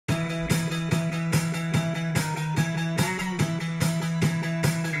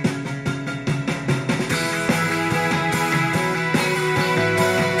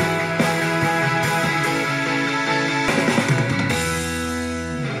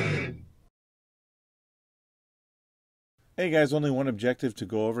Hey guys, only one objective to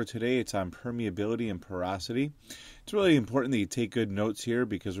go over today. It's on permeability and porosity. It's really important that you take good notes here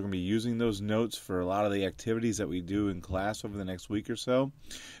because we're going to be using those notes for a lot of the activities that we do in class over the next week or so.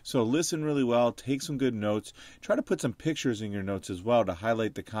 So listen really well, take some good notes, try to put some pictures in your notes as well to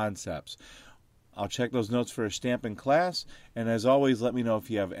highlight the concepts. I'll check those notes for a stamp in class, and as always, let me know if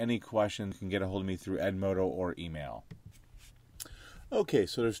you have any questions. You can get a hold of me through Edmodo or email. Okay,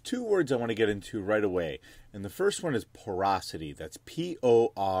 so there's two words I want to get into right away. And the first one is porosity. That's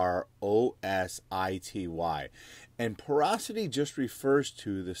P-O-R-O-S-I-T-Y. And porosity just refers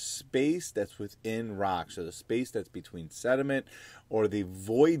to the space that's within rocks, or the space that's between sediment, or the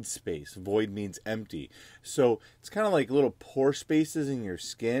void space. Void means empty. So it's kind of like little pore spaces in your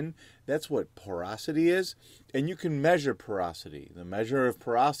skin. That's what porosity is. And you can measure porosity. The measure of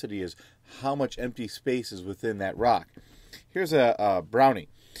porosity is how much empty space is within that rock. Here's a brownie,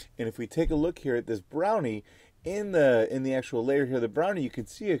 and if we take a look here at this brownie, in the actual layer here, the brownie, you can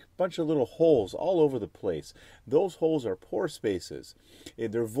see a bunch of little holes all over the place. Those holes are pore spaces.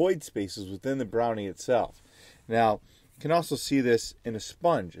 They're void spaces within the brownie itself. Now, you can also see this in a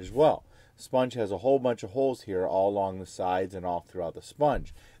sponge as well. A sponge has a whole bunch of holes here all along the sides and all throughout the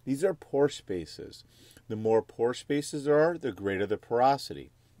sponge. These are pore spaces. The more pore spaces there are, the greater the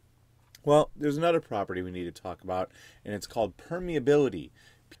porosity. Well, there's another property we need to talk about, and it's called permeability.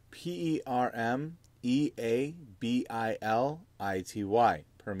 P-E-R-M-E-A-B-I-L-I-T-Y,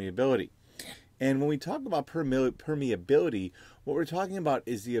 permeability. And when we talk about permeability, what we're talking about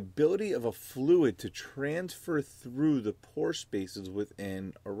is the ability of a fluid to transfer through the pore spaces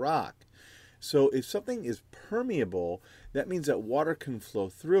within a rock. So if something is permeable, that means that water can flow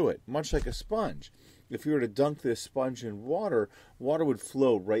through it, much like a sponge. If you were to dunk this sponge in water, water would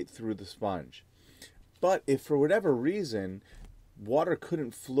flow right through the sponge. But if for whatever reason, water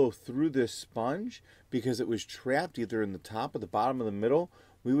couldn't flow through this sponge because it was trapped either in the top or the bottom or the middle,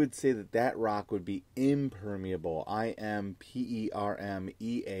 we would say that that rock would be impermeable. I-M-P-E-R-M-E-A-B-L-E,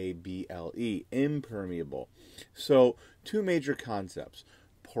 impermeable. So, two major concepts.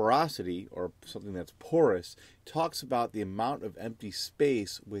 Porosity, or something that's porous, talks about the amount of empty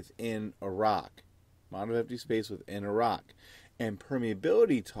space within a rock. Amount of empty space within a rock. And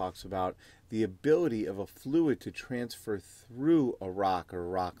permeability talks about the ability of a fluid to transfer through a rock or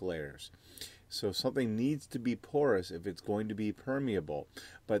rock layers. So something needs to be porous if it's going to be permeable.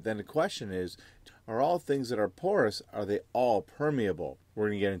 But then the question is, are all things that are porous, are they all permeable? We're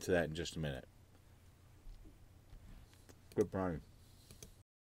going to get into that in just a minute. Good brownie.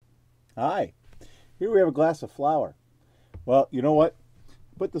 Hi. Here we have a glass of flour. Well, you know what? I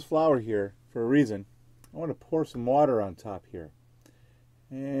put this flour here for a reason. I want to pour some water on top here.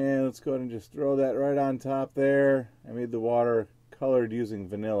 And let's go ahead and just throw that right on top there. I made the water colored using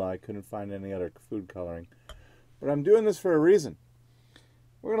vanilla. I couldn't find any other food coloring. But I'm doing this for a reason.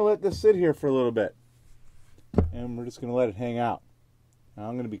 We're going to let this sit here for a little bit. And we're just going to let it hang out. Now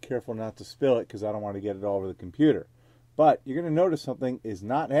I'm going to be careful not to spill it because I don't want to get it all over the computer. But you're going to notice something is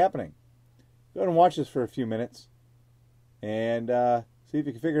not happening. Go ahead and watch this for a few minutes. And see if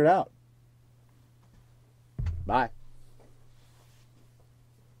you can figure it out. Bye.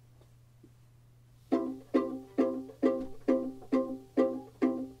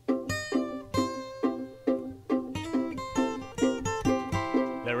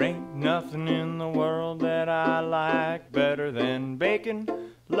 There ain't nothing in the world that I like better than bacon,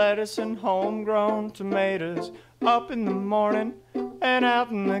 lettuce, and homegrown tomatoes. Up in the morning and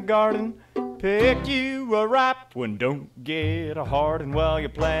out in the garden, pick you a ripe one, don't get a hard one. Well, you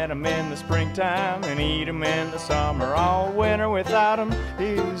plant 'em in the springtime and eat 'em in the summer. All winter without 'em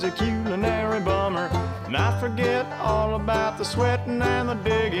is a culinary bummer. And I forget all about the sweating and the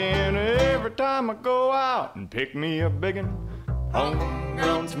digging every time I go out and pick me a big one.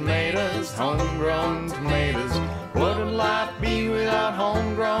 Homegrown tomatoes, homegrown tomatoes. What would life be without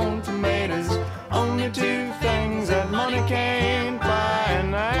homegrown tomatoes? Only two things that money can't buy,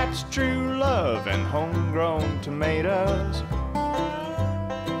 and that's true love and homegrown tomatoes.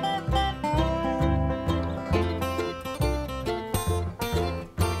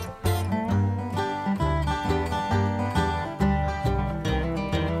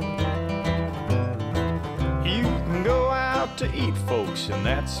 To eat, folks, and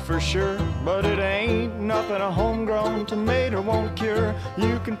that's for sure, but it ain't nothing a homegrown tomato won't cure.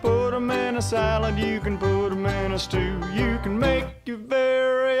 You can put 'em in a salad, you can put 'em in a stew, you can make your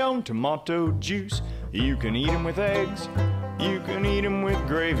very own tomato juice. You can eat 'em with eggs, you can eat 'em with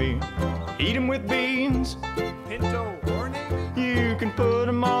gravy, eat 'em with beans, pinto or You can put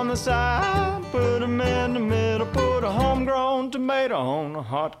 'em on the side, put 'em in the middle, put a homegrown tomato on a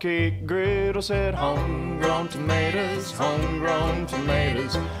hot cake griddle. Said homegrown tomatoes, homegrown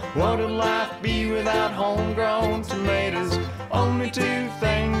tomatoes. What would life be without homegrown tomatoes? Only two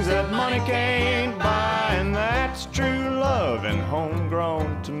things that money can't buy, and that's true love and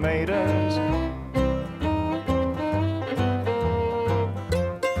homegrown tomatoes.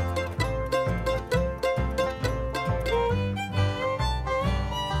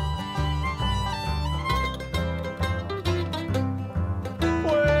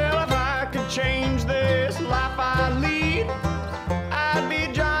 Change this life I lead, I'd be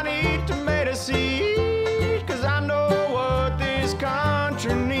Johnny Tomato Seed, 'cause I know what this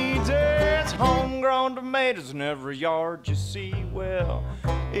country needs. It's homegrown tomatoes in every yard you see. Well,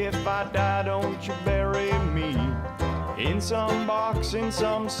 if I die, don't you bury me in some box in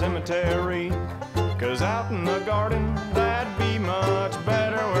some cemetery, 'cause out in the garden that'd be much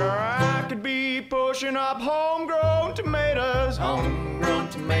better, where I could be pushing up homegrown tomatoes. Homegrown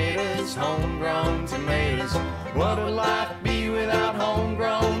tomatoes, homegrown tomatoes. What would life be without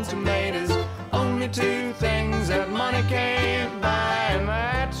homegrown tomatoes? Only two things that money can't buy, and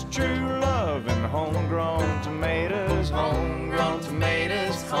that's true love and homegrown tomatoes. Homegrown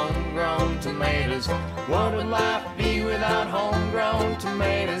tomatoes, homegrown tomatoes. What would life be without homegrown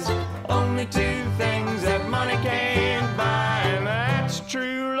tomatoes? Only two things that money can't buy, and that's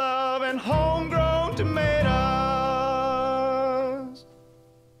true love and homegrown tomatoes.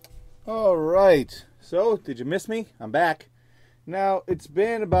 All right. So, did you miss me? I'm back. Now, it's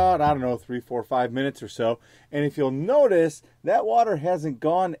been about, 3, 4, 5 minutes or so, and if you'll notice, that water hasn't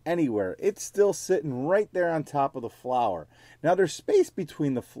gone anywhere. It's still sitting right there on top of the flour. Now, there's space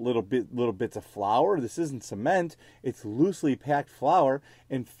between the little bits of flour. This isn't cement. It's loosely packed flour.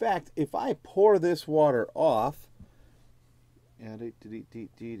 In fact, if I pour this water off, and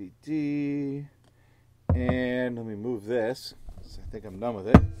let me move this, so I think I'm done with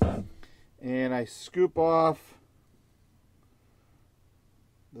it, and I scoop off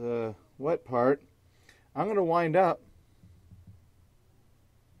the wet part, I'm going to wind up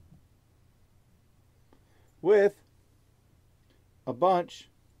with a bunch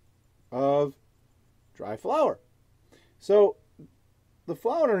of dry flour. So the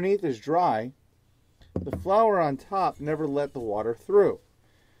flour underneath is dry. The flour on top never let the water through.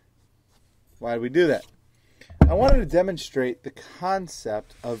 Why do we do that? I wanted to demonstrate the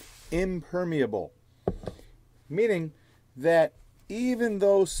concept of impermeable, meaning that even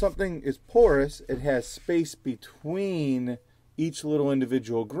though something is porous, it has space between each little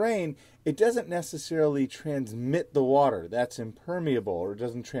individual grain, it doesn't necessarily transmit the water. That's impermeable, or it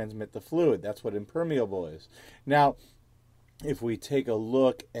doesn't transmit the fluid. That's what impermeable is. Now, if we take a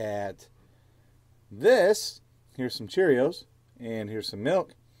look at this, here's some Cheerios, and here's some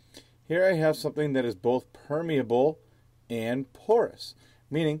milk. Here I have something that is both permeable and porous,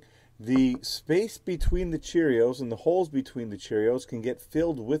 meaning the space between the Cheerios and the holes between the Cheerios can get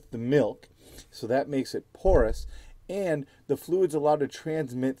filled with the milk, so that makes it porous, and the fluid's allowed to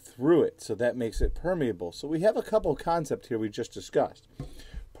transmit through it, so that makes it permeable. So we have a couple concepts here we just discussed.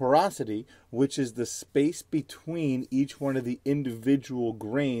 Porosity, which is the space between each one of the individual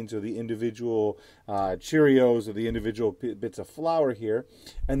grains or the individual Cheerios or the individual bits of flour here.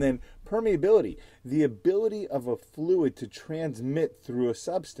 And then permeability, the ability of a fluid to transmit through a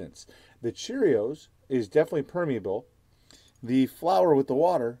substance. The Cheerios is definitely permeable. The flour with the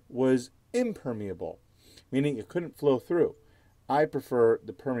water was impermeable, meaning it couldn't flow through. I prefer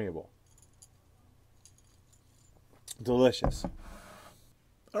the permeable. Delicious.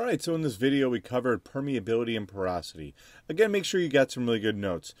 All right, so in this video we covered permeability and porosity. Again, make sure you got some really good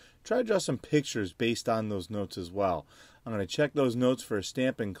notes. Try to draw some pictures based on those notes as well. I'm going to check those notes for a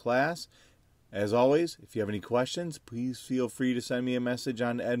stamp in class. As always, if you have any questions, please feel free to send me a message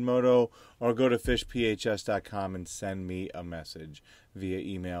on Edmodo or go to fishphs.com and send me a message via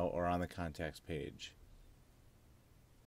email or on the contacts page.